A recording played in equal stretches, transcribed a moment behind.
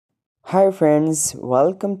Hi friends,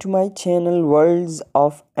 welcome to my channel Worlds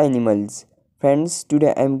of Animals. Friends,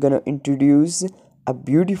 today I'm gonna introduce a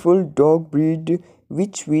beautiful dog breed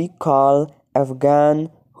which we call Afghan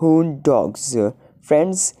Hound dogs.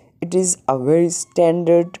 Friends, it is a very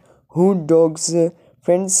standard Hound dogs.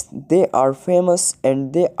 Friends, they are famous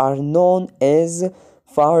and they are known as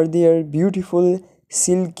for their beautiful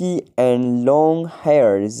silky and long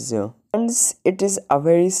hairs. Friends, it is a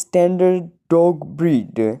very standard dog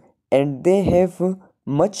breed and they have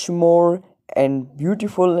much more and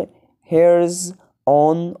beautiful hairs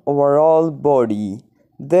on overall body.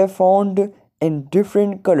 They found in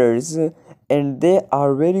different colors and they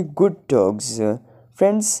are very good dogs.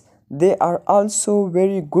 Friends, they are also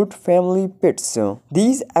very good family pets.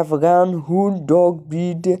 These Afghan Hound dog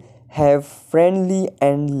breed have friendly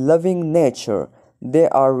and loving nature. They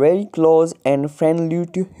are very close and friendly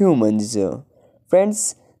to humans.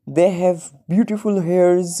 Friends, they have beautiful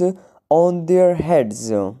hairs on their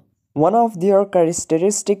heads. One of their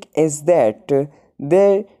characteristic is that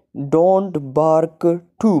they don't bark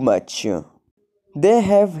too much. They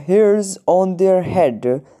have hairs on their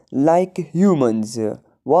head like humans.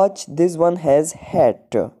 Watch, this one has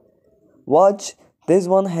hat. Watch, this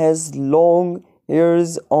one has long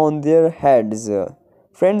hairs on their heads.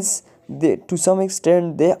 Friends, to some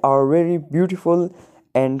extent they are very beautiful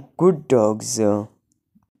and good dogs.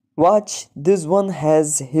 Watch, this one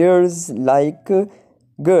has hairs like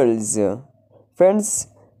girls. Friends,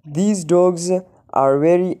 these dogs are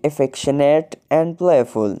very affectionate and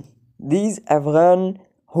playful. These Afghan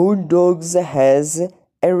Hound dogs has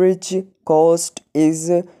average cost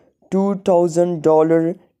is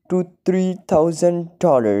 $2,000 to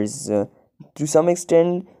 $3,000. To some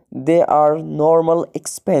extent, they are normal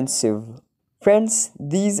expensive. Friends,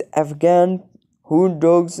 these Afghan Hound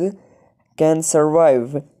dogs can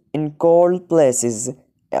survive in cold places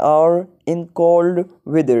or in cold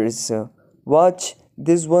weathers. Watch,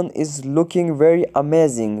 this one is looking very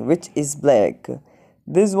amazing, which is black.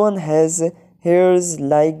 This one has hairs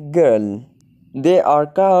like girl. They are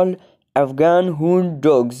called Afghan Hound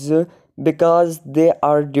dogs because they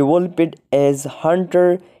are developed as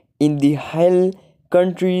hunter in the hill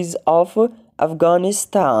countries of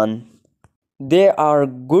Afghanistan. They are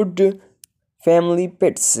good family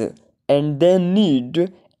pets and they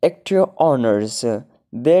need active owners.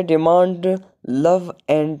 They demand love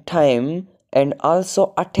and time and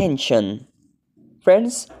also attention.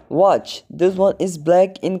 Friends, watch, this one is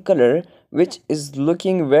black in color which is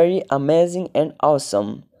looking very amazing and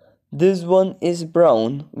awesome. This one is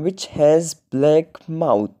brown which has black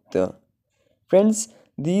mouth. Friends,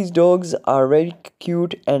 these dogs are very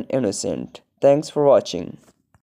cute and innocent. Thanks for watching.